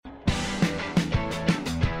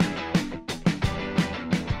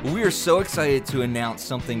We are so excited to announce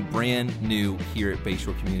something brand new here at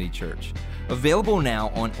Bayshore Community Church. Available now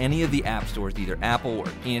on any of the app stores, either Apple or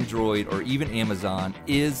Android or even Amazon,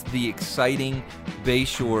 is the exciting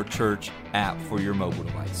Bayshore Church app for your mobile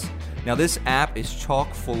device. Now, this app is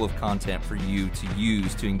chock full of content for you to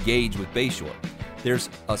use to engage with Bayshore. There's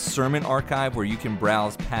a sermon archive where you can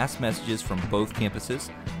browse past messages from both campuses.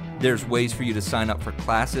 There's ways for you to sign up for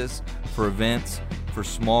classes, for events, for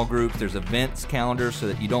small groups. There's events calendar so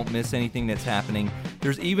that you don't miss anything that's happening.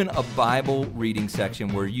 There's even a Bible reading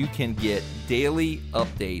section where you can get daily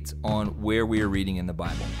updates on where we are reading in the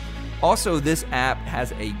Bible. Also, this app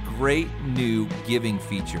has a great new giving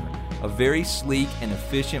feature, a very sleek and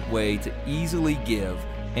efficient way to easily give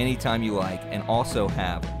anytime you like and also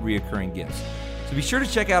have reoccurring gifts. So be sure to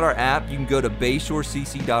check out our app. You can go to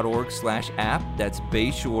bayshorecc.org/app. That's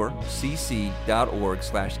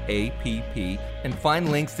bayshorecc.org/app and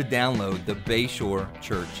find links to download the Bayshore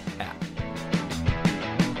Church app.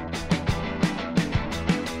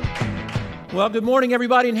 Well, good morning,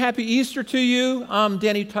 everybody, and happy Easter to you. I'm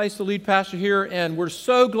Danny Tice, the lead pastor here, and we're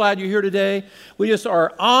so glad you're here today. We just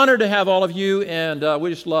are honored to have all of you, and we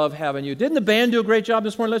just love having you. Didn't the band do a great job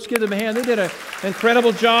this morning? Let's give them a hand. They did an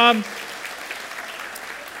incredible job.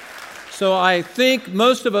 So I think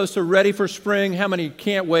most of us are ready for spring. How many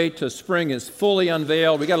can't wait till spring is fully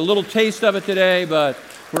unveiled? We got a little taste of it today, but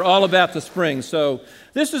we're all about the spring. So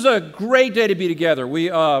this is a great day to be together. We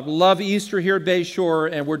love Easter here at Bayshore,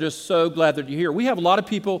 and we're just so glad that you're here. We have a lot of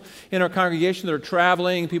people in our congregation that are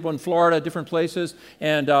traveling, people in Florida, different places,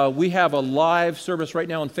 and we have a live service right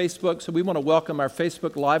now on Facebook, so we want to welcome our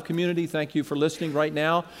Facebook Live community. Thank you for listening right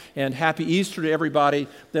now, and happy Easter to everybody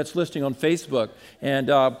that's listening on Facebook. And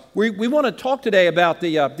we want to talk today about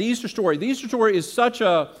the Easter story. The Easter story is such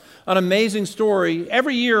an amazing story.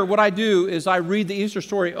 Every year, what I do is I read the Easter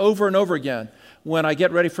story over and over again. When I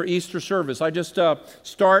get ready for Easter service, I just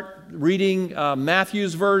start reading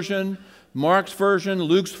Matthew's version, Mark's version,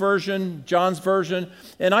 Luke's version, John's version,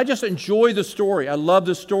 and I just enjoy the story. I love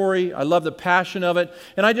the story. I love the passion of it,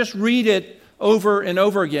 and I just read it over and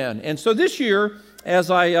over again. And so this year, as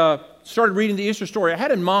I started reading the Easter story, I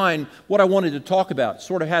had in mind what I wanted to talk about.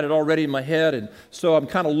 Sort of had it already in my head, and so I'm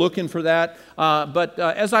kind of looking for that. But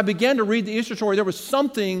as I began to read the Easter story, there was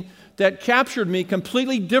something that captured me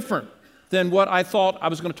completely different than what I thought I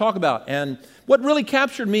was going to talk about. And what really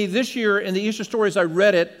captured me this year in the Easter story as I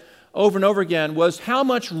read it over and over again was how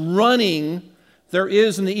much running there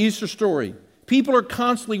is in the Easter story. People are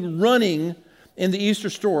constantly running in the Easter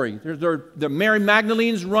story. The Mary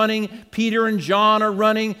Magdalene's running, Peter and John are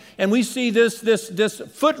running, and we see this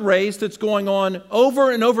foot race that's going on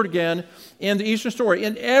over and over again in the Easter story.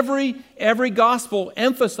 And every gospel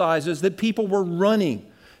emphasizes that people were running.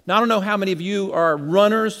 Now, I don't know how many of you are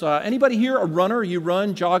runners. Anybody here a runner? You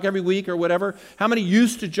run, jog every week or whatever? How many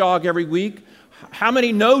used to jog every week? How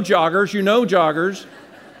many know joggers? You know joggers.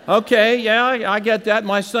 Okay, yeah, I get that.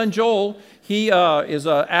 My son Joel, he is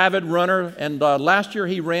an avid runner, and last year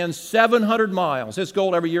he ran 700 miles. His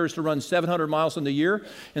goal every year is to run 700 miles in the year,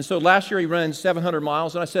 and so last year he ran 700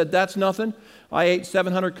 miles, and I said, that's nothing. I ate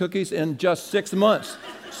 700 cookies in just 6 months.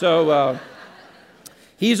 So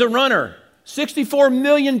he's a runner. 64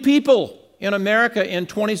 million people in America in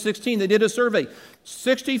 2016. They did a survey.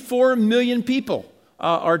 64 million people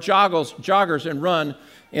are joggers and run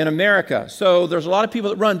in America. So there's a lot of people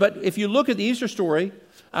that run. But if you look at the Easter story,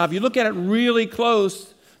 if you look at it really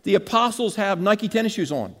close, the apostles have Nike tennis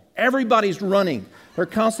shoes on. Everybody's running. They're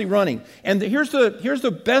constantly running. And here's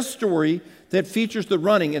the best story that features the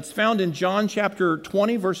running. It's found in John chapter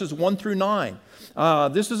 20, verses 1 through 9.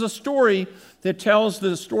 This is a story that tells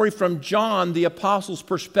the story from John, the apostle's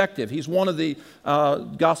perspective. He's one of the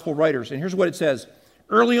gospel writers. And here's what it says.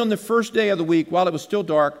 Early on the first day of the week, while it was still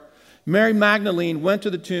dark, Mary Magdalene went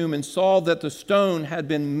to the tomb and saw that the stone had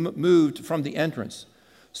been moved from the entrance.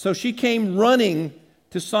 So she came running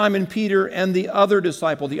to Simon Peter and the other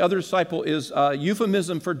disciple. The other disciple is a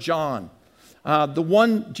euphemism for John, the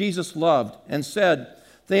one Jesus loved, and said,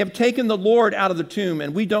 they have taken the Lord out of the tomb,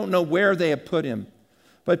 and we don't know where they have put him.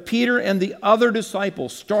 But Peter and the other disciple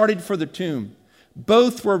started for the tomb.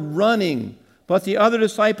 Both were running, but the other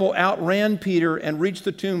disciple outran Peter and reached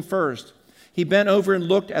the tomb first. He bent over and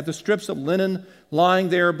looked at the strips of linen lying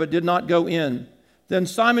there, but did not go in. Then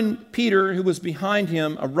Simon Peter, who was behind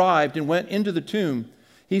him, arrived and went into the tomb.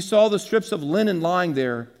 He saw the strips of linen lying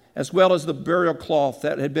there, as well as the burial cloth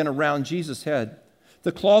that had been around Jesus' head.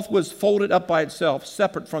 The cloth was folded up by itself,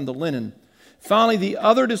 separate from the linen. Finally, the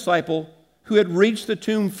other disciple, who had reached the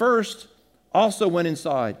tomb first, also went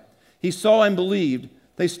inside. He saw and believed.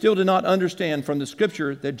 They still did not understand from the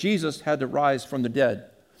scripture that Jesus had to rise from the dead.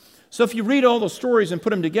 So if you read all those stories and put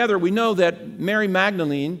them together, we know that Mary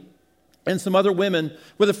Magdalene and some other women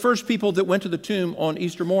were the first people that went to the tomb on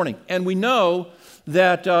Easter morning. And we know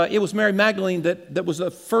that it was Mary Magdalene that was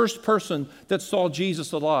the first person that saw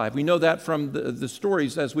Jesus alive. We know that from the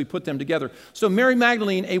stories as we put them together. So Mary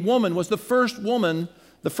Magdalene, a woman, was the first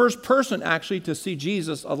person actually to see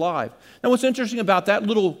Jesus alive. Now what's interesting about that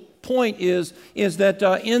little point is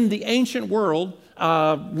that in the ancient world,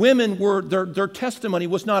 women were, their testimony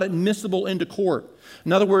was not admissible into court.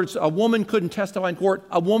 In other words, a woman couldn't testify in court.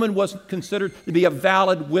 A woman wasn't considered to be a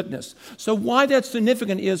valid witness. So why that's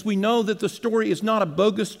significant is we know that the story is not a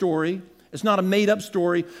bogus story. It's not a made-up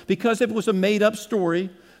story. Because if it was a made-up story,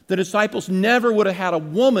 the disciples never would have had a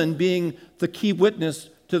woman being the key witness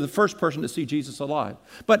to the first person to see Jesus alive.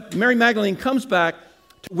 But Mary Magdalene comes back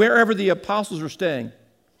to wherever the apostles are staying.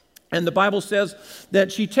 And the Bible says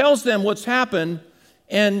that she tells them what's happened,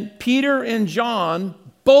 and Peter and John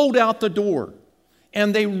bolt out the door.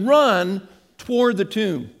 And they run toward the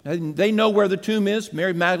tomb. They know where the tomb is.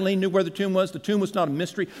 Mary Magdalene knew where the tomb was. The tomb was not a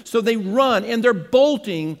mystery. So they run, and they're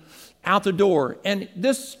bolting out the door. And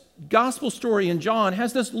this gospel story in John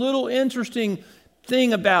has this little interesting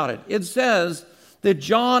thing about it. It says that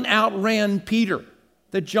John outran Peter.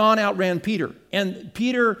 And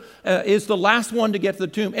Peter is the last one to get to the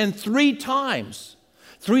tomb. And three times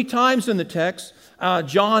in the text,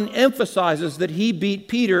 John emphasizes that he beat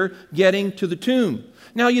Peter getting to the tomb.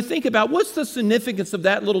 Now you think about what's the significance of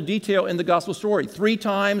that little detail in the gospel story. 3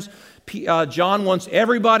 times John wants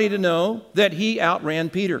everybody to know that he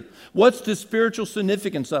outran Peter. What's the spiritual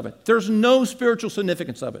significance of it? There's no spiritual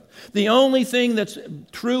significance of it. The only thing that's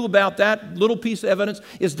true about that little piece of evidence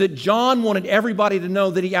is that John wanted everybody to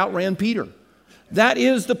know that he outran Peter. That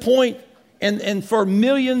is the point. And for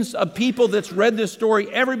millions of people that's read this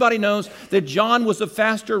story, everybody knows that John was a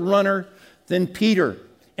faster runner than Peter.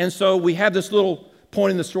 And so we have this little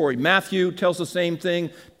point in the story. Matthew tells the same thing.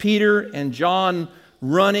 Peter and John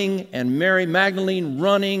running and Mary Magdalene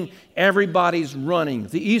running. Everybody's running.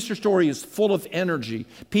 The Easter story is full of energy.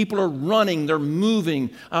 People are running. They're moving.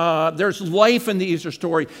 There's life in the Easter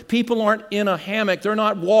story. People aren't in a hammock. They're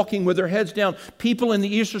not walking with their heads down. People in the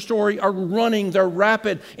Easter story are running. They're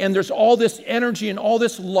rapid. And there's all this energy and all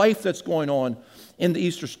this life that's going on in the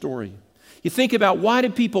Easter story. You think about, why do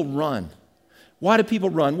people run? Why do people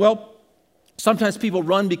run? Well, sometimes people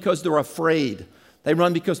run because they're afraid. They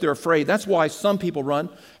run because they're afraid. That's why some people run.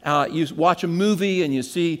 You watch a movie and you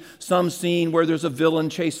see some scene where there's a villain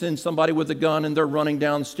chasing somebody with a gun and they're running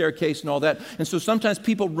down the staircase and all that. And so sometimes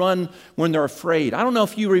people run when they're afraid. I don't know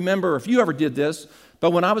if you remember, if you ever did this,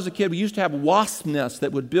 but when I was a kid, we used to have wasp nests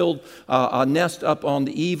that would build a nest up on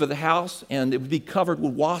the eave of the house, and it would be covered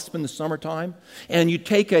with wasps in the summertime. And you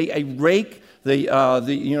take a rake,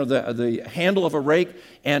 the handle of a rake,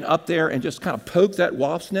 and up there and just kind of poke that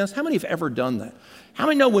wasp nest. How many have ever done that? How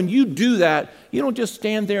many know when you do that, you don't just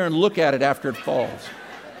stand there and look at it after it falls?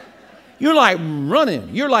 You're like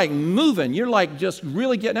running. You're like moving. You're like just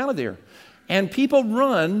really getting out of there. And people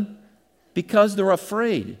run because they're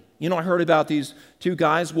afraid. You know, I heard about these 2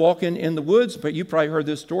 guys walking in the woods, but you probably heard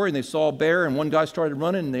this story, and they saw a bear, and one guy started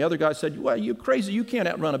running, and the other guy said, well, you crazy, you can't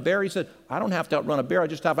outrun a bear. He said, I don't have to outrun a bear, I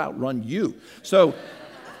just have to outrun you. So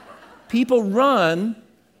people run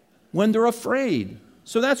when they're afraid.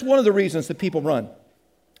 So that's one of the reasons that people run.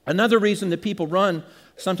 Another reason that people run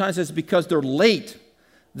sometimes is because they're late.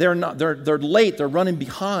 They're late, they're running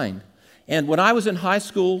behind. And when I was in high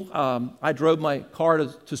school, I drove my car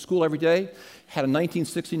to school every day. Had a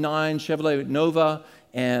 1969 Chevrolet Nova,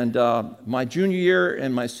 and my junior year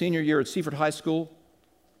and my senior year at Seaford High School,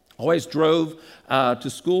 always drove to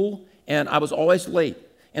school, and I was always late.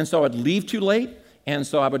 And so I'd leave too late, and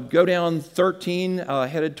so I would go down 13,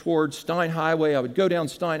 headed towards Stein Highway. I would go down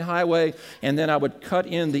Stein Highway, and then I would cut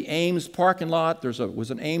in the Ames parking lot. There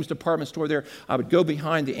was an Ames department store there. I would go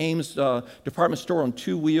behind the Ames department store on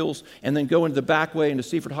 2 wheels, and then go into the back way into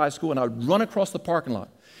Seaford High School, and I would run across the parking lot.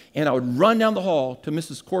 And I would run down the hall to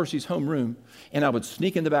Mrs. Corsi's homeroom, and I would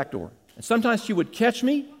sneak in the back door. And sometimes she would catch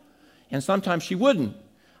me, and sometimes she wouldn't.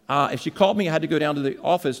 If she caught me, I had to go down to the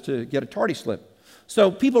office to get a tardy slip.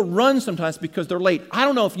 So people run sometimes because they're late. I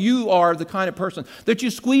don't know if you are the kind of person that you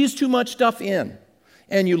squeeze too much stuff in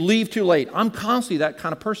and you leave too late. I'm constantly that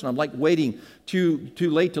kind of person. I'm like waiting too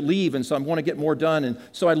late to leave, and so I want to get more done. And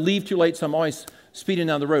so I leave too late, so I'm always speeding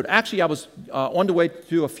down the road. Actually, I was on the way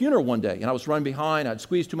to a funeral one day, and I was running behind. I'd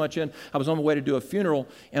squeezed too much in. I was on my way to do a funeral,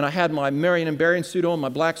 and I had my Marion and Barian suit on, my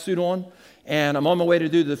black suit on, and I'm on my way to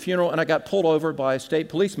do the funeral, and I got pulled over by a state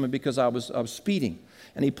policeman because I was speeding.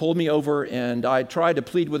 and he pulled me over, and I tried to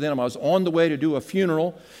plead with him. I was on the way to do a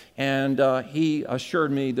funeral, and he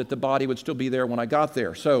assured me that the body would still be there when I got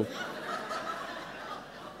there. So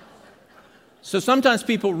sometimes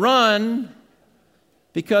people run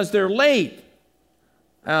because they're late.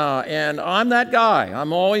 And I'm that guy.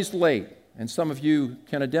 I'm always late. And some of you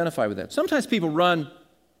can identify with that. Sometimes people run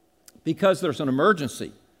because there's an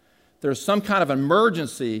emergency. There's some kind of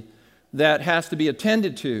emergency that has to be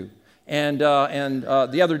attended to. And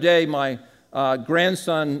the other day, my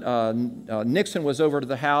grandson Nixon was over to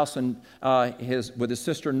the house and with his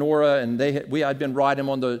sister Nora, and I'd been riding him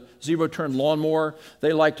on the zero-turn lawnmower.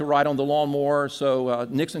 They like to ride on the lawnmower, so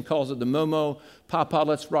Nixon calls it the Momo. Papa,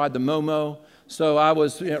 let's ride the Momo. So I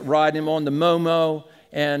was riding him on the Momo,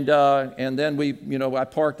 and then I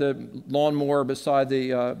parked the lawnmower beside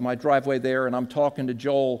my driveway there, and I'm talking to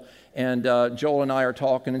Joel. And Joel and I are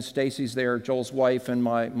talking, and Stacy's there, Joel's wife, and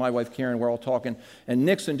my wife Karen, we're all talking. And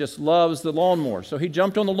Nixon just loves the lawnmower. So he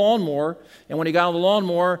jumped on the lawnmower, and when he got on the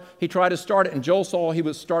lawnmower, he tried to start it, and Joel saw he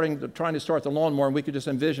was trying to start the lawnmower, and we could just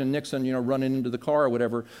envision Nixon, running into the car or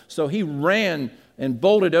whatever. So he ran and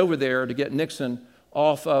bolted over there to get Nixon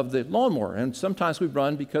off of the lawnmower. And sometimes we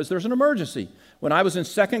run because there's an emergency. When I was in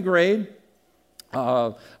second grade,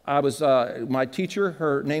 my teacher,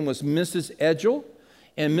 her name was Mrs. Edgell.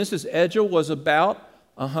 And Mrs. Edgell was about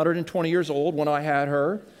 120 years old when I had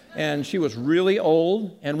her, and she was really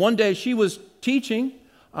old. And one day she was teaching,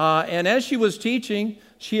 and as she was teaching,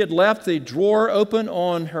 she had left the drawer open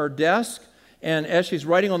on her desk, and as she's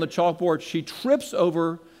writing on the chalkboard, she trips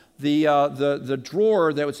over the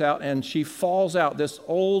drawer that was out, and she falls out. This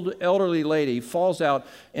old elderly lady falls out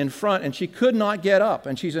in front, and she could not get up,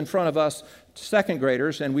 and she's in front of us second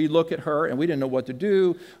graders, and we look at her, and we didn't know what to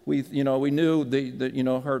do. We knew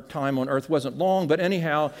her time on earth wasn't long, but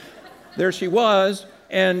anyhow, there she was,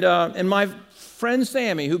 and my friend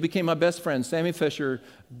Sammy, who became my best friend, Sammy Fisher,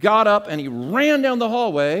 got up and he ran down the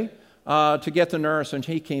hallway to get the nurse, and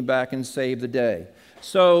he came back and saved the day.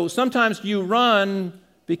 So sometimes you run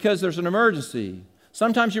because there's an emergency.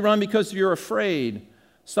 Sometimes you run because you're afraid.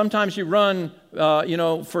 Sometimes you run,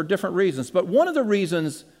 for different reasons. But one of the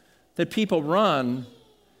reasons that people run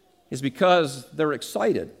is because they're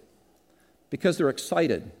excited. Because they're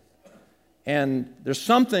excited. And there's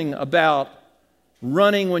something about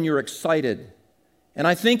running when you're excited. And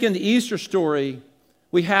I think in the Easter story,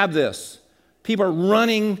 we have this. People are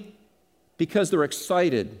running because they're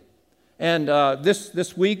excited. And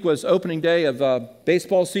this week was opening day of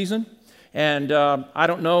baseball season. And I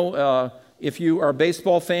don't know if you are a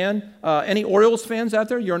baseball fan. Any Orioles fans out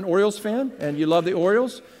there? You're an Orioles fan and you love the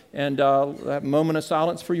Orioles? And that moment of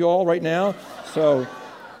silence for you all right now. So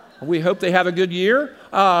we hope they have a good year.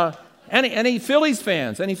 Any Phillies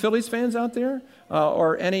fans? Any Phillies fans out there?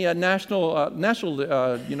 Or any national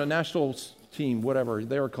team, whatever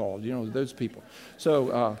they're called, those people.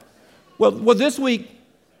 So, well, this week,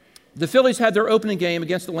 the Phillies had their opening game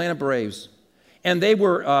against the Atlanta Braves, and they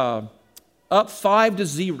were up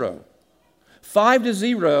 5-0.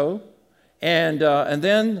 5-0, and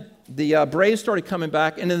then the Braves started coming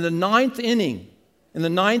back, and in the ninth inning,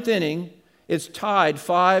 it's tied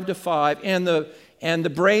 5-5, and the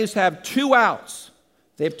Braves have 2 outs.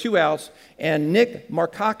 They have 2 outs, and Nick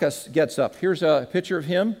Markakis gets up. Here's a picture of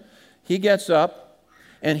him. He gets up,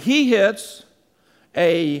 and he hits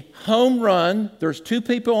a home run. There's 2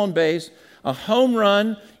 people on base, a home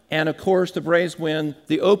run, and of course the Braves win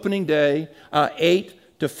the opening day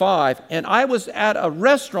 8-5. And I was at a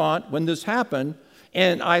restaurant when this happened,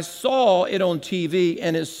 and I saw it on TV,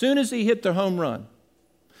 and as soon as he hit the home run,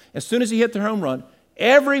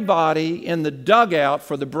 everybody in the dugout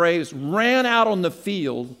for the Braves ran out on the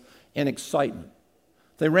field in excitement.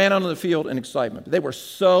 They ran out on the field in excitement. They were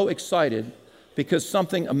so excited because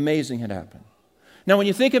something amazing had happened. Now, when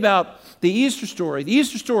you think about the Easter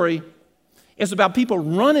story is about people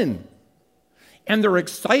running, and they're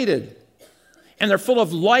excited, and they're full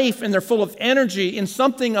of life, and they're full of energy, and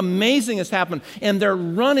something amazing has happened, and they're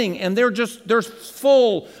running, and they're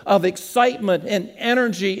full of excitement and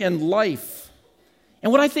energy and life.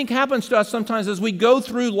 And what I think happens to us sometimes is we go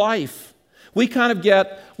through life, we kind of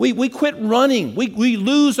we quit running, we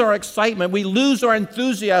lose our excitement, we lose our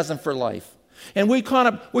enthusiasm for life. And we kind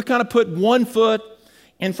of put one foot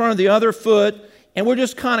in front of the other foot, and we're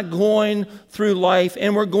just kind of going through life,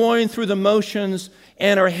 and we're going through the motions,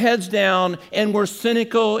 and our heads down, and we're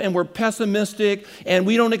cynical, and we're pessimistic, and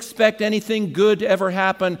we don't expect anything good to ever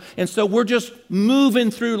happen. And so we're just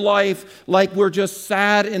moving through life like we're just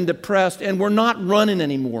sad and depressed, and we're not running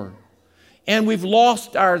anymore. And we've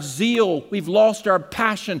lost our zeal, we've lost our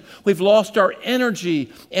passion, we've lost our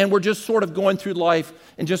energy, and we're just sort of going through life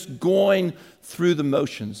and just going through the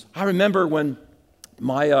motions. I remember when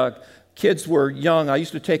my kids were young, I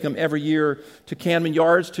used to take them every year to Camden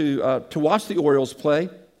Yards to watch the Orioles play.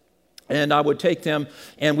 And I would take them,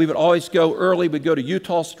 and we would always go early. We'd go to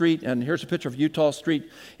Utah Street, and here's a picture of Utah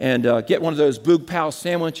Street, and get one of those Boog Pow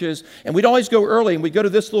sandwiches. And we'd always go early, and we'd go to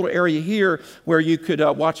this little area here where you could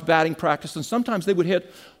watch batting practice. And sometimes they would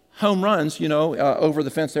hit home runs, over the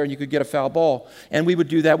fence there, and you could get a foul ball. And we would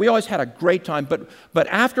do that. We always had a great time. But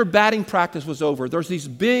after batting practice was over, there's these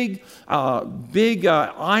big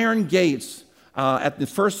iron gates at the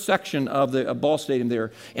first section of the ball stadium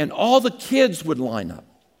there, and all the kids would line up.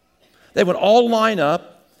 They would all line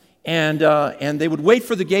up, and they would wait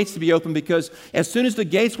for the gates to be open, because as soon as the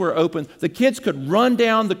gates were open, the kids could run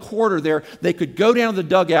down the corridor there. They could go down to the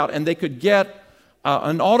dugout, and they could get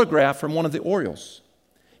an autograph from one of the Orioles.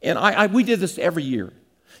 And we did this every year.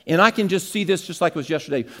 And I can just see this just like it was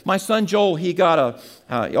yesterday. My son Joel, he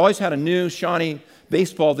always had a new shiny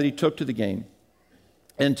baseball that he took to the game.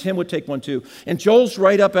 And Tim would take one too. And Joel's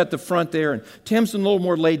right up at the front there, and Tim's a little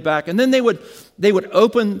more laid back. And then they would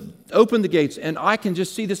open the gates, and I can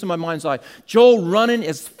just see this in my mind's eye. Joel running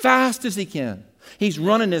as fast as he can. He's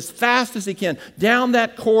running as fast as he can down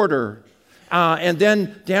that corridor, and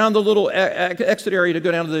then down the little exit area to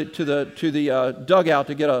go down to the dugout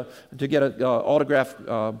to get a autographed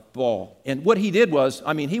ball. And what he did was,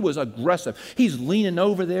 he was aggressive. He's leaning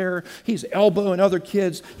over there. He's elbowing other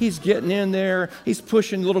kids. He's getting in there. He's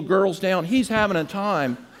pushing little girls down. He's having a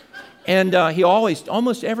time. And he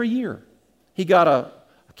almost every year, he got a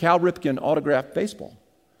Cal Ripken autographed baseball.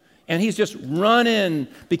 And he's just running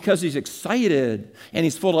because he's excited and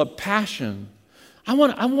he's full of passion. I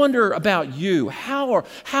wonder about you. How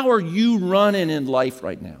are you running in life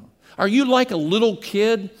right now? Are you like a little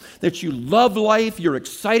kid that you love life, you're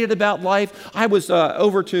excited about life? I was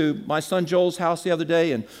over to my son Joel's house the other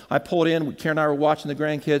day, and I pulled in. Karen and I were watching the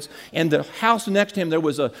grandkids, and the house next to him, there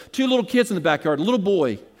was two little kids in the backyard, a little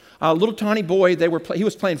boy. A little tiny boy, he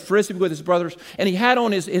was playing frisbee with his brothers, and he had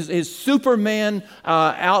on his Superman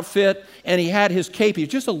outfit, and he had his cape. He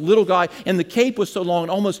was just a little guy, and the cape was so long it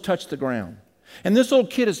almost touched the ground. And this little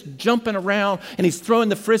kid is jumping around, and he's throwing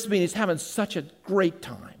the frisbee, and he's having such a great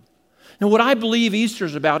time. Now, what I believe Easter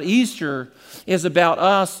is about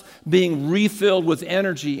us being refilled with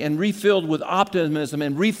energy and refilled with optimism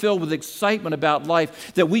and refilled with excitement about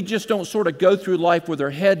life, that we just don't sort of go through life with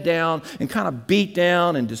our head down and kind of beat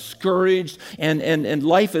down and discouraged, and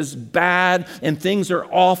life is bad and things are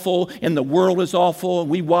awful and the world is awful, and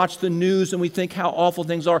we watch the news and we think how awful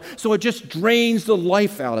things are. So it just drains the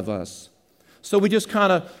life out of us. So we just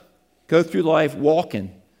kind of go through life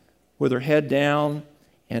walking with our head down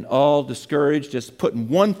and all discouraged, just putting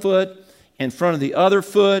one foot in front of the other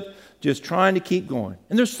foot, just trying to keep going.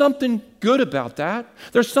 And there's something good about that.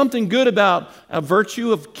 There's something good about a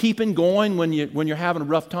virtue of keeping going when you're having a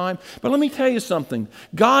rough time. But let me tell you something.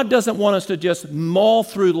 God doesn't want us to just maul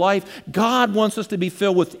through life. God wants us to be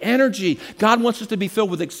filled with energy. God wants us to be filled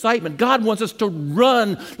with excitement. God wants us to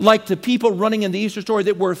run like the people running in the Easter story,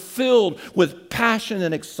 that were filled with passion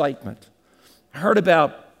and excitement. I heard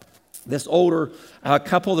about this older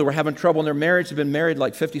couple that were having trouble in their marriage. They'd been married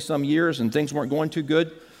like 50-some years, and things weren't going too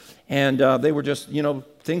good. And they were just,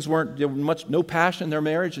 things weren't, there was no passion in their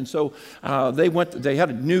marriage. And so they had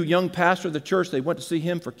a new young pastor of the church. They went to see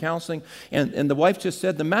him for counseling. And the wife just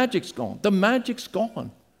said, the magic's gone. The magic's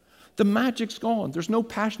gone. The magic's gone. There's no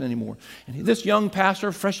passion anymore. And this young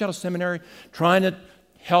pastor, fresh out of seminary, trying to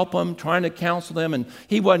help them, trying to counsel them, and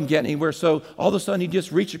he wasn't getting anywhere. So all of a sudden, he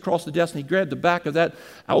just reached across the desk and he grabbed the back of that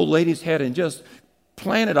old lady's head and just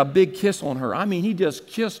planted a big kiss on her. He just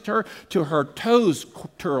kissed her till her toes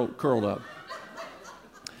curled up.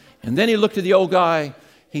 And then he looked at the old guy.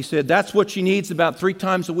 He said, that's what she needs about 3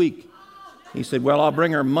 times a week. He said, well, I'll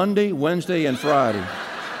bring her Monday, Wednesday, and Friday.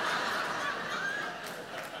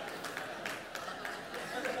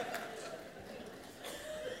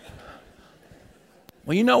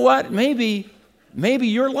 Well, you know what? Maybe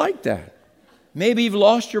you're like that. Maybe you've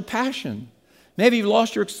lost your passion. Maybe you've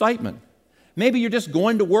lost your excitement. Maybe you're just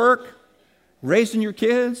going to work, raising your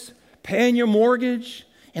kids, paying your mortgage,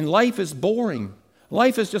 and life is boring.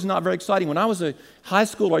 Life is just not very exciting. When I was a high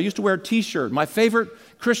schooler, I used to wear a T-shirt, my favorite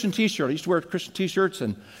Christian T-shirt. I used to wear Christian T-shirts,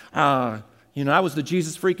 and I was the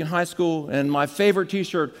Jesus freak in high school, and my favorite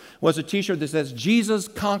T-shirt was a T-shirt that says, Jesus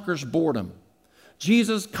conquers boredom.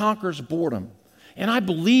 Jesus conquers boredom. And I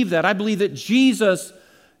believe that. I believe that Jesus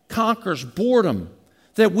conquers boredom.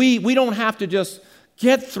 That we don't have to just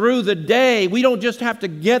get through the day. We don't just have to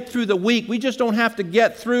get through the week. We just don't have to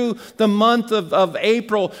get through the month of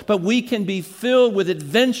April, but we can be filled with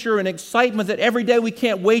adventure and excitement that every day we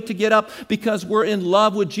can't wait to get up because we're in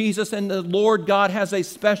love with Jesus and the Lord God has a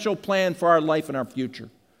special plan for our life and our future.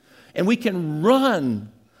 And we can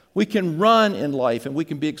run. We can run in life and we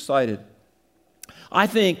can be excited. I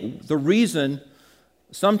think the reason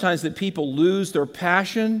sometimes that people lose their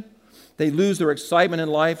passion, they lose their excitement in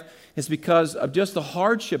life, is because of just the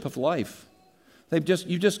hardship of life.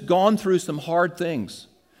 You've just gone through some hard things.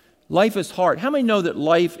 Life is hard. How many know that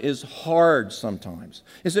life is hard sometimes?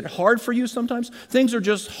 Is it hard for you sometimes? Things are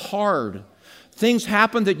just hard. Things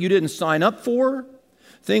happen that you didn't sign up for.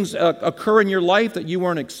 Things occur in your life that you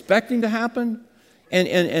weren't expecting to happen. And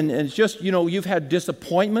it's just, you've had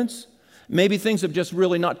disappointments. Maybe things have just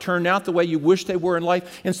really not turned out the way you wish they were in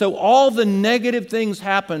life. And so all the negative things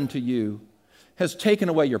happen to you has taken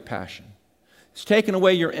away your passion. It's taken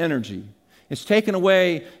away your energy. It's taken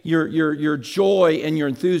away your joy and your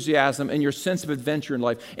enthusiasm and your sense of adventure in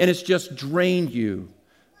life. And it's just drained you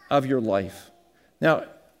of your life. Now,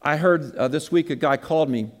 I heard this week a guy called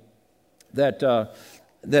me that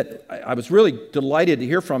I was really delighted to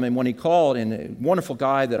hear from him when he called, and a wonderful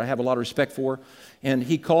guy that I have a lot of respect for. And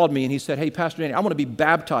he called me and he said, "Hey, Pastor Danny, I want to be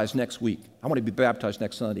baptized next week. I want to be baptized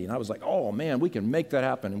next Sunday." And I was like, "Oh man, we can make that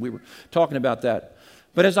happen." And we were talking about that.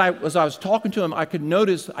 But as I was talking to him, I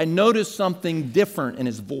noticed something different in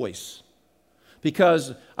his voice.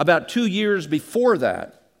 Because about 2 years before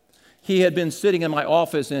that, he had been sitting in my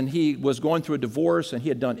office and he was going through a divorce and he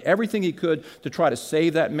had done everything he could to try to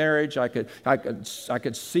save that marriage. I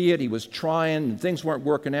could see it. He was trying and things weren't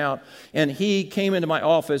working out. And he came into my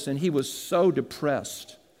office and he was so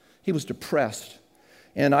depressed. He was depressed.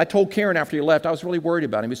 And I told Karen after he left, I was really worried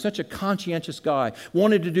about him. He was such a conscientious guy,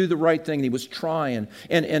 wanted to do the right thing, and he was trying.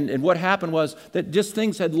 And what happened was that just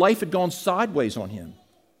life had gone sideways on him.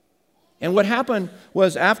 And what happened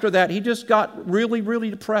was after that, he just got really,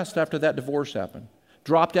 really depressed after that divorce happened.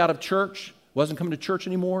 Dropped out of church, wasn't coming to church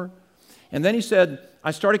anymore. And then he said,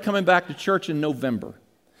 "I started coming back to church in November.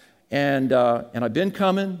 And I've been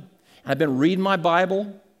coming, I've been reading my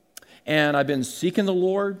Bible, and I've been seeking the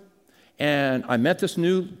Lord. And I met this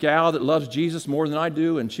new gal that loves Jesus more than I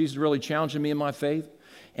do, and she's really challenging me in my faith."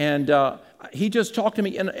 And he just talked to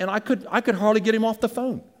me, and I could hardly get him off the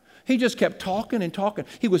phone. He just kept talking and talking.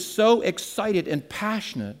 He was so excited and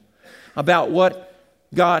passionate about what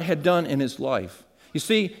God had done in his life. You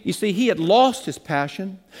see, he had lost his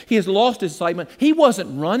passion. He has lost his excitement. He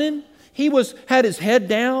wasn't running. He had his head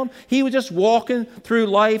down. He was just walking through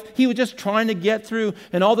life. He was just trying to get through.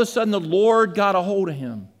 And all of a sudden, the Lord got a hold of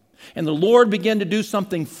him. And the Lord began to do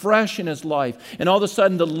something fresh in his life. And all of a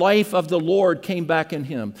sudden, the life of the Lord came back in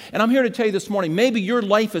him. And I'm here to tell you this morning, maybe your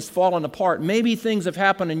life has fallen apart. Maybe things have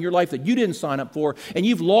happened in your life that you didn't sign up for, and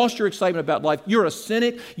you've lost your excitement about life. You're a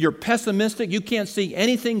cynic. You're pessimistic. You can't see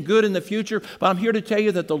anything good in the future. But I'm here to tell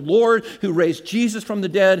you that the Lord who raised Jesus from the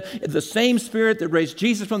dead, the same Spirit that raised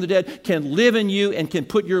Jesus from the dead, can live in you and can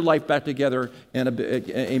put your life back together. And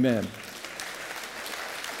amen.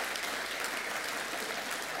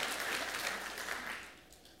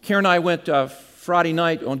 Karen and I went Friday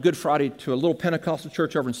night on Good Friday to a little Pentecostal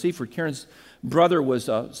church over in Seaford. Karen's brother was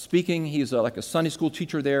speaking. He's like a Sunday school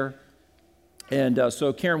teacher there. And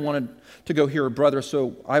so Karen wanted to go hear her brother.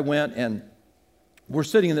 So I went, and we're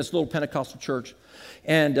sitting in this little Pentecostal church.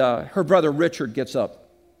 And her brother Richard gets up.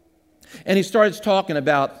 And he starts talking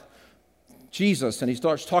about Jesus. And he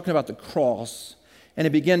starts talking about the cross. And he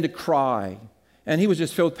began to cry. And he was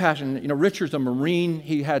just filled with passion. You know, Richard's a Marine.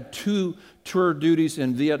 He had 2 tour duties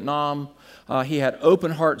in Vietnam. He had open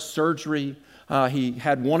heart surgery. He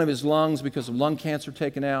had one of his lungs because of lung cancer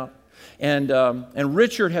taken out. And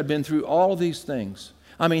Richard had been through all of these things.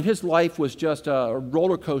 I mean, his life was just a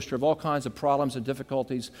roller coaster of all kinds of problems and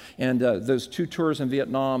difficulties. And those 2 tours in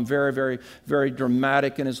Vietnam, very, very, very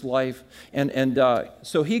dramatic in his life. And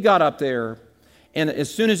so he got up there. And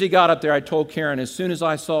as soon as he got up there, I told Karen, as soon as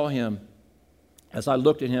I saw him, as I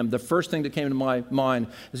looked at him, the first thing that came to my mind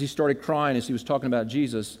as he started crying, as he was talking about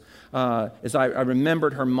Jesus, is I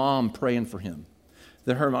remembered her mom praying for him.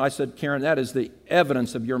 I said, "Karen, that is the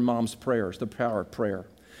evidence of your mom's prayers, the power of prayer."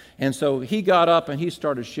 And so he got up and he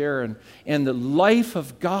started sharing, and the life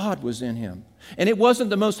of God was in him. And it wasn't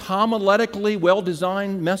the most homiletically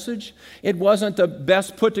well-designed message. It wasn't the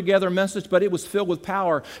best put-together message, but it was filled with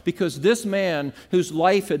power because this man whose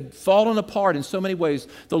life had fallen apart in so many ways,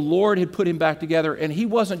 the Lord had put him back together, and he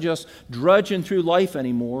wasn't just drudging through life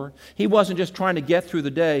anymore. He wasn't just trying to get through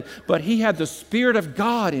the day, but he had the Spirit of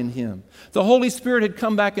God in him. The Holy Spirit had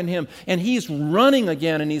come back in him, and he's running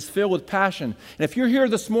again, and he's filled with passion. And if you're here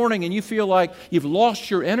this morning and you feel like you've lost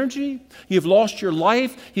your energy, you've lost your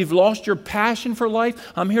life, you've lost your passion for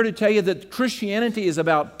life, I'm here to tell you that Christianity is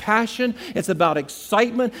about passion, it's about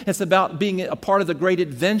excitement, it's about being a part of the great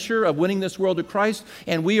adventure of winning this world to Christ.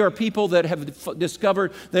 And we are people that have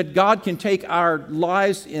discovered that God can take our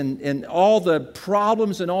lives in all the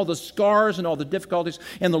problems and all the scars and all the difficulties,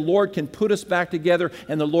 and the Lord can put us back together,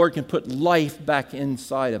 and the Lord can put life back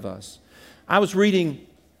inside of us. I was reading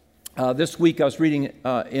this week,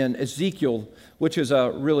 in Ezekiel, which is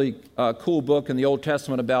a really cool book in the Old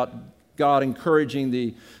Testament about God encouraging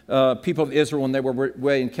the people of Israel when they were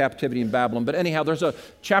away in captivity in Babylon. But anyhow, there's a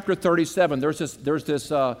chapter 37. There's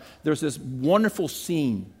this wonderful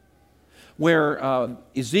scene where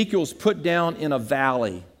Ezekiel's put down in a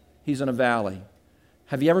valley. He's in a valley.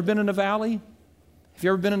 Have you ever been in a valley? Have you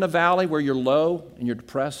ever been in a valley where you're low and you're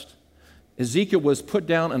depressed? Ezekiel was put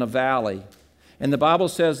down in a valley, and the Bible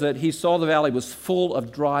says that he saw the valley was full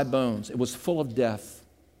of dry bones. It was full of death.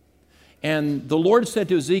 And the Lord said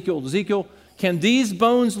to Ezekiel, Ezekiel, can these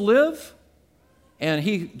bones live? And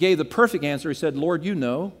he gave the perfect answer. He said, Lord, you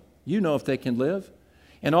know if they can live.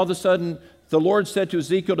 And all of a sudden, the Lord said to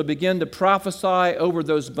Ezekiel to begin to prophesy over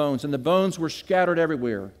those bones. And the bones were scattered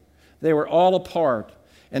everywhere. They were all apart.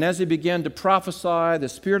 And as he began to prophesy, the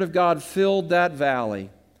Spirit of God filled that valley.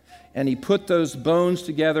 And he put those bones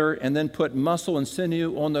together and then put muscle and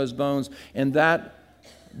sinew on those bones. And that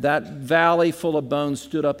valley full of bones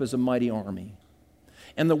stood up as a mighty army.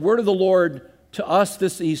 And the word of the Lord to us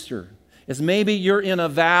this Easter is maybe you're in a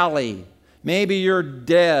valley. Maybe you're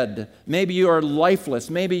dead. Maybe you are lifeless.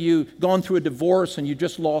 Maybe you've gone through a divorce and you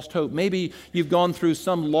just lost hope. Maybe you've gone through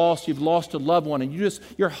some loss. You've lost a loved one and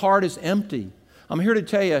your heart is empty. I'm here to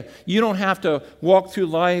tell you, you don't have to walk through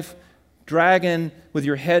life dragging with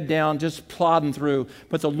your head down, just plodding through.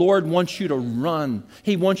 But the Lord wants you to run.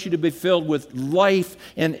 He wants you to be filled with life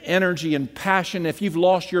and energy and passion. If you've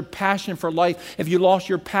lost your passion for life, if you lost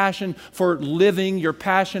your passion for living, your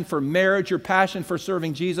passion for marriage, your passion for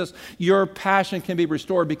serving Jesus, your passion can be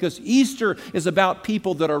restored because Easter is about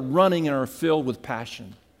people that are running and are filled with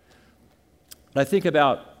passion. But I think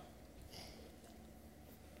about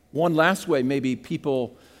one last way maybe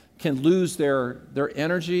people can lose their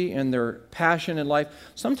energy and their passion in life.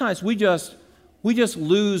 Sometimes we just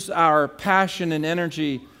lose our passion and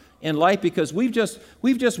energy in life because we've just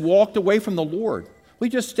walked away from the Lord. We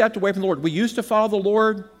just stepped away from the Lord. We used to follow the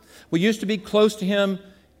Lord. We used to be close to Him,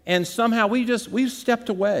 and somehow we've stepped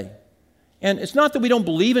away. And it's not that we don't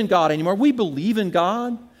believe in God anymore. We believe in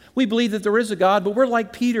God. We believe that there is a God, but we're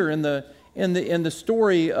like Peter in the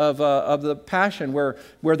story of the Passion where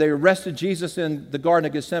they arrested Jesus in the Garden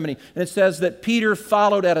of Gethsemane. And it says that Peter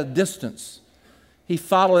followed at a distance. He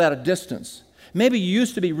followed at a distance. Maybe you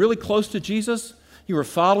used to be really close to Jesus. You were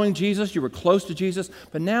following Jesus. You were close to Jesus.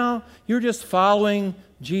 But now you're just following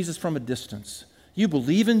Jesus from a distance. You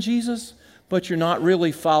believe in Jesus, but you're not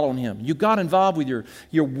really following Him. You got involved with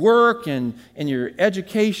your work and your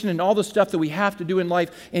education and all the stuff that we have to do in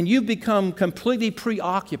life, and you've become completely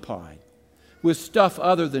preoccupied with stuff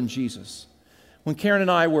other than Jesus. When Karen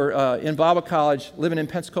and I were in Bible college, living in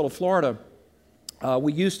Pensacola, Florida,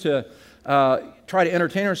 we used to try to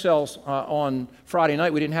entertain ourselves on Friday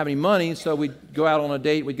night. We didn't have any money, so we'd go out on a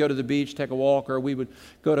date. We'd go to the beach, take a walk, or we would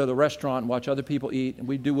go to the restaurant and watch other people eat, and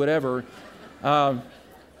we'd do whatever. But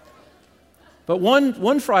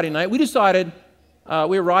one Friday night, we decided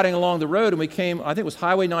we were riding along the road, and we came, I think it was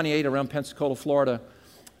Highway 98 around Pensacola, Florida.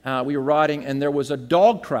 We were riding, and there was a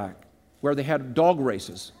dog track where they had dog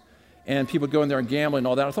races, and people would go in there and gamble and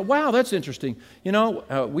all that. I thought, wow, that's interesting. We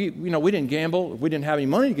didn't gamble. We didn't have any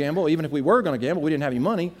money to gamble. Even if we were going to gamble, we didn't have any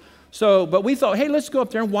money. But we thought, hey, let's go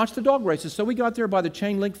up there and watch the dog races. So we got there by the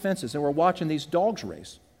chain link fences, and we're watching these dogs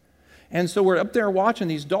race. And so we're up there watching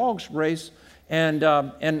these dogs race, and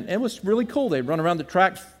it was really cool. They'd run around the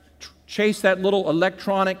track, chase that little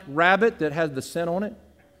electronic rabbit that had the scent on it.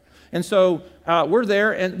 And so we're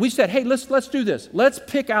there, and we said, hey, let's do this. Let's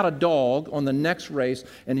pick out a dog on the next race,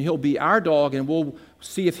 and he'll be our dog, and we'll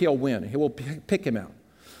see if he'll win. We'll pick him out.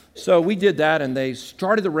 So we did that, and they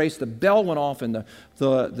started the race. The bell went off, and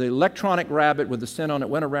the electronic rabbit with the scent on it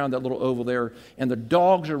went around that little oval there, and the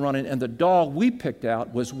dogs are running, and the dog we picked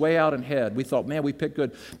out was way out ahead. We thought, man, we picked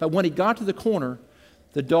good. But when he got to the corner,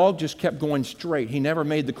 The dog just kept going straight. He never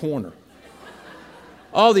made the corner.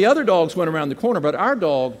 All the other dogs went around the corner, but our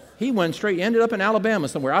dog, he went straight. He ended up in Alabama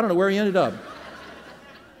somewhere. I don't know where he ended up.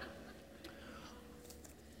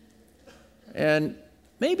 And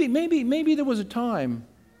maybe there was a time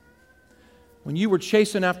when you were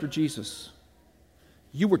chasing after Jesus.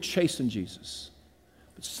 You were chasing Jesus.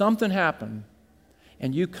 But something happened,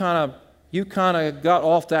 and you kind of got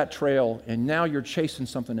off that trail, and now you're chasing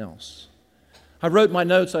something else. I wrote in my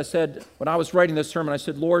notes, I said, when I was writing this sermon, I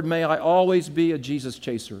said, Lord, may I always be a Jesus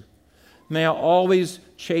chaser. May I always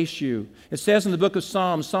chase you. It says in the book of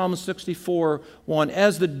Psalms, Psalm 64:1,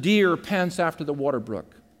 as the deer pants after the water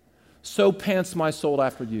brook, so pants my soul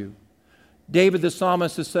after you. David the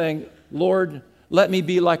psalmist is saying, Lord, let me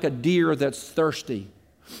be like a deer that's thirsty.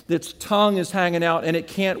 Its tongue is hanging out and it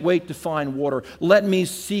can't wait to find water. Let me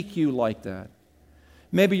seek you like that.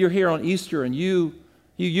 Maybe you're here on Easter and you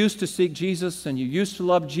used to seek Jesus and you used to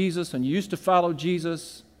love Jesus and you used to follow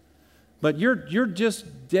Jesus, but you're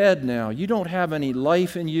just dead now. You don't have any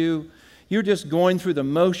life in you. You're just going through the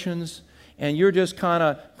motions, and you're just kind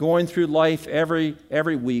of going through life every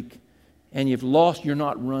week, and you're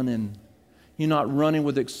not running. You're not running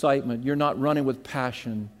with excitement. You're not running with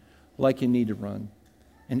passion like you need to run.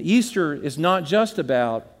 And Easter is not just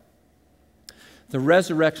about the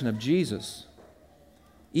resurrection of Jesus.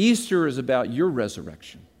 Easter is about your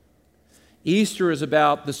resurrection. Easter is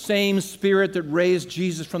about the same Spirit that raised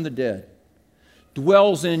Jesus from the dead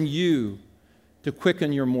dwells in you to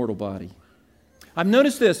quicken your mortal body. I've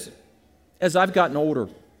noticed this as I've gotten older.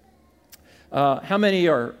 How many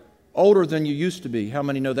are older than you used to be? How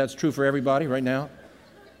many know that's true for everybody right now?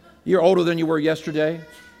 You're older than you were yesterday.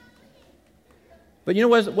 But you know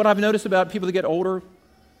what I've noticed about people that get older?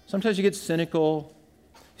 Sometimes you get cynical.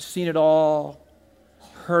 You've seen it all,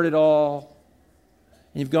 heard it all,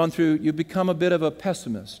 and you've become a bit of a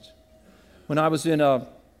pessimist. When I was in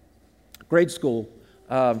grade school,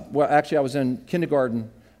 I was in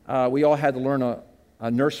kindergarten, we all had to learn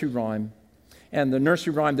a nursery rhyme. And the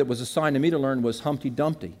nursery rhyme that was assigned to me to learn was Humpty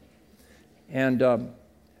Dumpty. And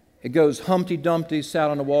it goes, Humpty Dumpty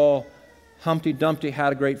sat on the wall, Humpty Dumpty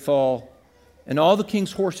had a great fall, and all the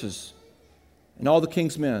king's horses and all the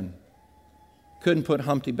king's men couldn't put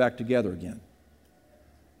Humpty back together again.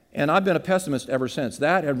 And I've been a pessimist ever since.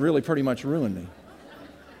 That had really pretty much ruined me.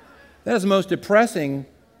 That is the most depressing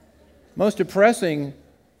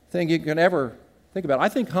thing you can ever think about. I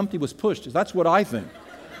think Humpty was pushed. That's what I think.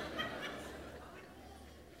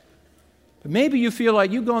 But maybe you feel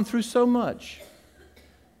like you've gone through so much,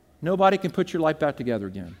 nobody can put your life back together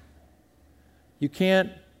again. You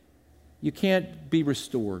can't be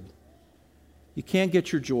restored. You can't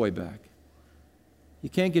get your joy back. You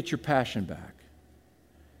can't get your passion back.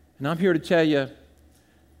 And I'm here to tell you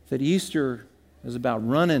that Easter is about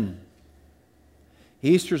running.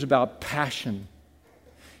 Easter is about passion.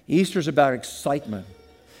 Easter is about excitement.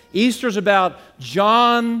 Easter is about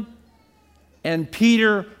John and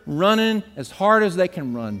Peter running as hard as they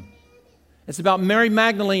can run. It's about Mary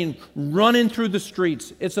Magdalene running through the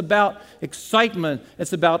streets. It's about excitement.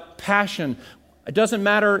 It's about passion. It doesn't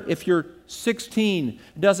matter if you're 16.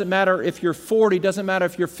 It doesn't matter if you're 40. It doesn't matter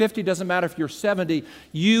if you're 50. It doesn't matter if you're 70.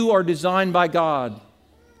 You are designed by God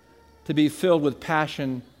to be filled with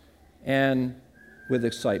passion and with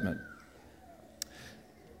excitement.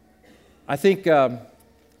 I think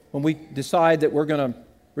when we decide that we're going to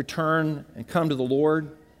return and come to the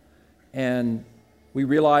Lord, and we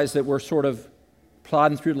realize that we're sort of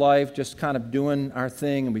plodding through life, just kind of doing our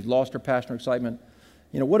thing, and we've lost our passion or excitement,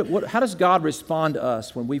 how does God respond to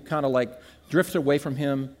us when we've kind of like drifted away from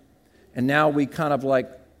Him, and now we kind of like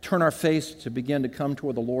turn our face to begin to come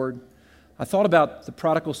toward the Lord? I thought about the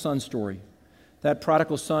prodigal son story. That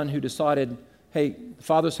prodigal son who decided, hey, the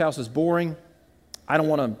father's house is boring. I don't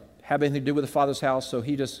want to have anything to do with the father's house, so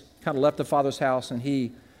he just kind of left the father's house, and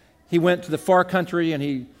he went to the far country, and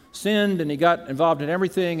he sinned, and he got involved in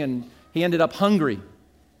everything, and he ended up hungry.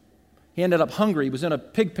 He was in a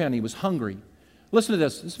pig pen. He was hungry. Listen to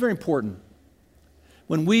this. This is very important.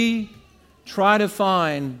 When we try to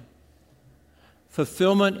find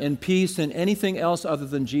fulfillment and peace in anything else other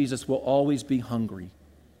than Jesus, we'll always be hungry.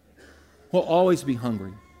 We'll always be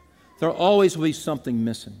hungry. There'll always be something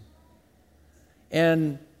missing.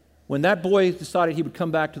 And when that boy decided he would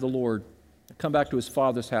come back to the Lord, come back to his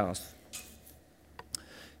father's house,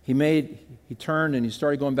 he turned and he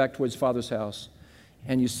started going back towards his father's house.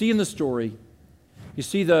 And you see in the story, you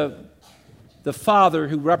see the father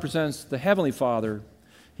who represents the Heavenly Father.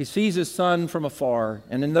 He sees his son from afar.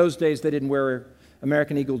 And in those days, they didn't wear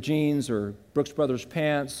American Eagle jeans or Brooks Brothers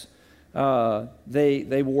pants.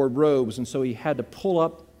 they wore robes, and so he had to pull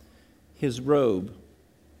up his robe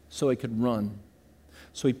so he could run.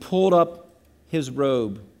 So he pulled up his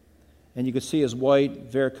robe, and you could see his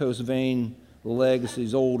white varicose vein legs,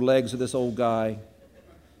 these old legs of this old guy.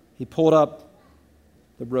 He pulled up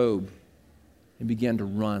the robe and began to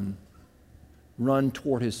run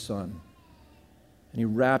toward his son. And he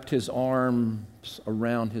wrapped his arms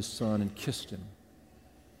around his son and kissed him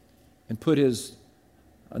and put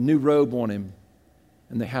a new robe on him,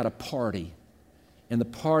 and they had a party. And the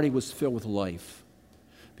party was filled with life.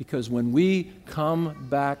 Because when we come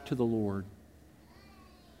back to the Lord,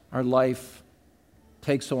 our life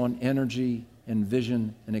takes on energy and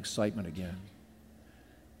vision and excitement again.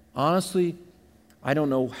 Honestly, I don't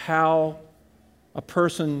know how a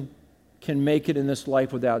person can make it in this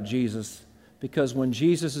life without Jesus, because when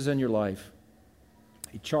Jesus is in your life,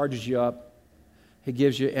 He charges you up, He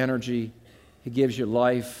gives you energy, He gives you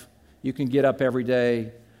life. You can get up every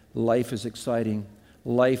day. Life is exciting.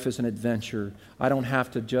 Life is an adventure. I don't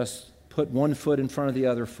have to just put one foot in front of the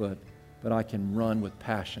other foot, but I can run with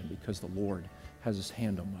passion because the Lord has His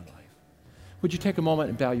hand on my life. Would you take a moment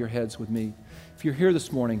and bow your heads with me? If you're here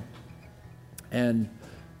this morning and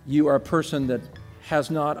you are a person that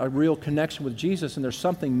has not a real connection with Jesus and there's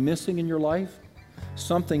something missing in your life,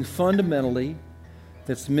 something fundamentally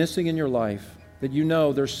that's missing in your life, that you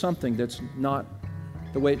know there's something that's not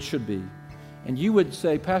the way it should be, and you would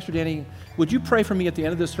say, Pastor Danny, would you pray for me at the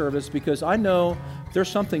end of this service, because I know there's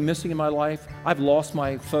something missing in my life. I've lost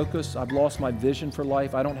my focus. I've lost my vision for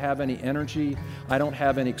life. I don't have any energy. I don't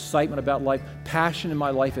have any excitement about life. Passion in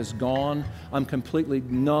my life is gone. I'm completely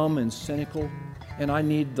numb and cynical, and I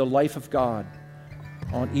need the life of God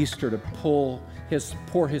on Easter to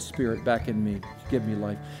pour His Spirit back in me, give me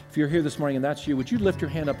life. If you're here this morning and that's you, would you lift your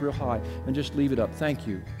hand up real high and just leave it up? Thank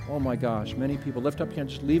you. Oh my gosh, many people lift up your hand,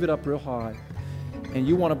 just leave it up real high. And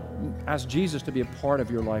you want to ask Jesus to be a part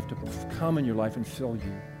of your life, to come in your life and fill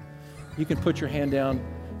you. You can put your hand down.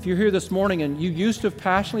 If you're here this morning and you used to have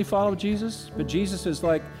passionately followed Jesus, but Jesus is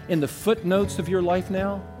like in the footnotes of your life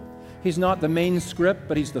now. He's not the main script,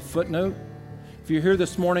 but He's the footnote. If you're here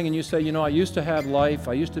this morning and you say, I used to have life,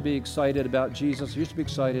 I used to be excited about Jesus, I used to be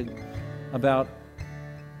excited about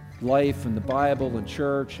life and the Bible and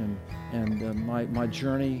church and my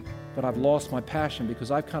journey, but I've lost my passion because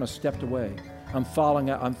I've kind of stepped away. I'm following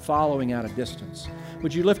at a distance.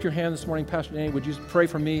 Would you lift your hand this morning, Pastor Danny? Would you pray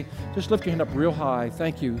for me? Just lift your hand up real high.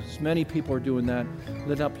 Thank you. Many people are doing that.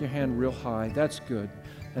 Lift up your hand real high. That's good.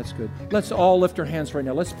 That's good. Let's all lift our hands right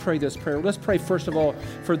now. Let's pray this prayer. Let's pray, first of all,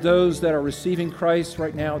 for those that are receiving Christ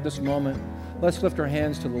right now at this moment. Let's lift our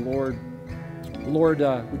hands to the Lord. Lord,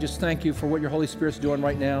 we just thank You for what Your Holy Spirit's doing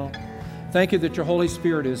right now. Thank You that Your Holy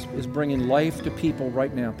Spirit is bringing life to people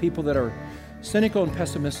right now, people that are cynical and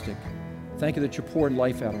pessimistic. Thank You that You're pouring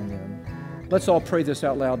life out on them. Let's all pray this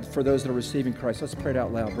out loud for those that are receiving Christ. Let's pray it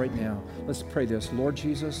out loud right now. Let's pray this. Lord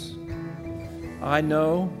Jesus, I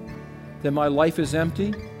know that my life is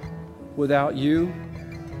empty without You.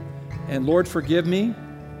 And Lord, forgive me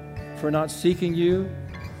for not seeking You,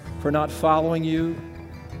 for not following You.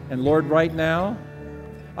 And Lord, right now,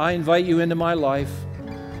 I invite You into my life.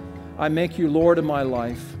 I make You Lord of my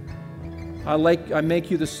life. I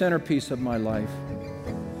make You the centerpiece of my life.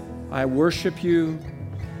 I worship You.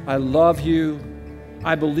 I love You.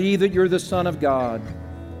 I believe that You're the Son of God.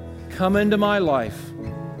 Come into my life.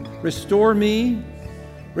 Restore me.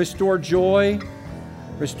 Restore joy,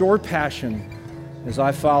 restore passion as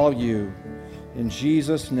I follow You. In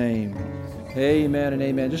Jesus' name, amen and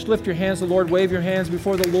amen. Just lift your hands to the Lord. Wave your hands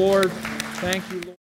before the Lord. Thank You, Lord.